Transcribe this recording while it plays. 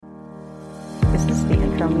This is the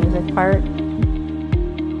intro music part.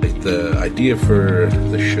 The idea for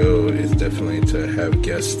the show is definitely to have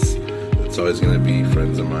guests. It's always going to be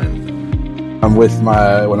friends of mine. I'm with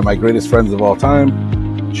one of my greatest friends of all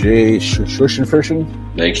time, Jay Schushenferschen.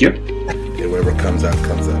 Thank you. Yeah, whatever comes out,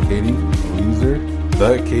 comes out. Katie, loser,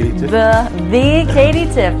 the Katie Tiffin. The Katie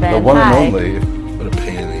Tiffin. The one Hi. and only. What a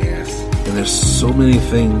pain in the ass. And there's so many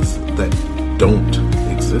things that don't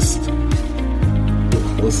exist.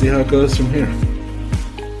 We'll see how it goes from here.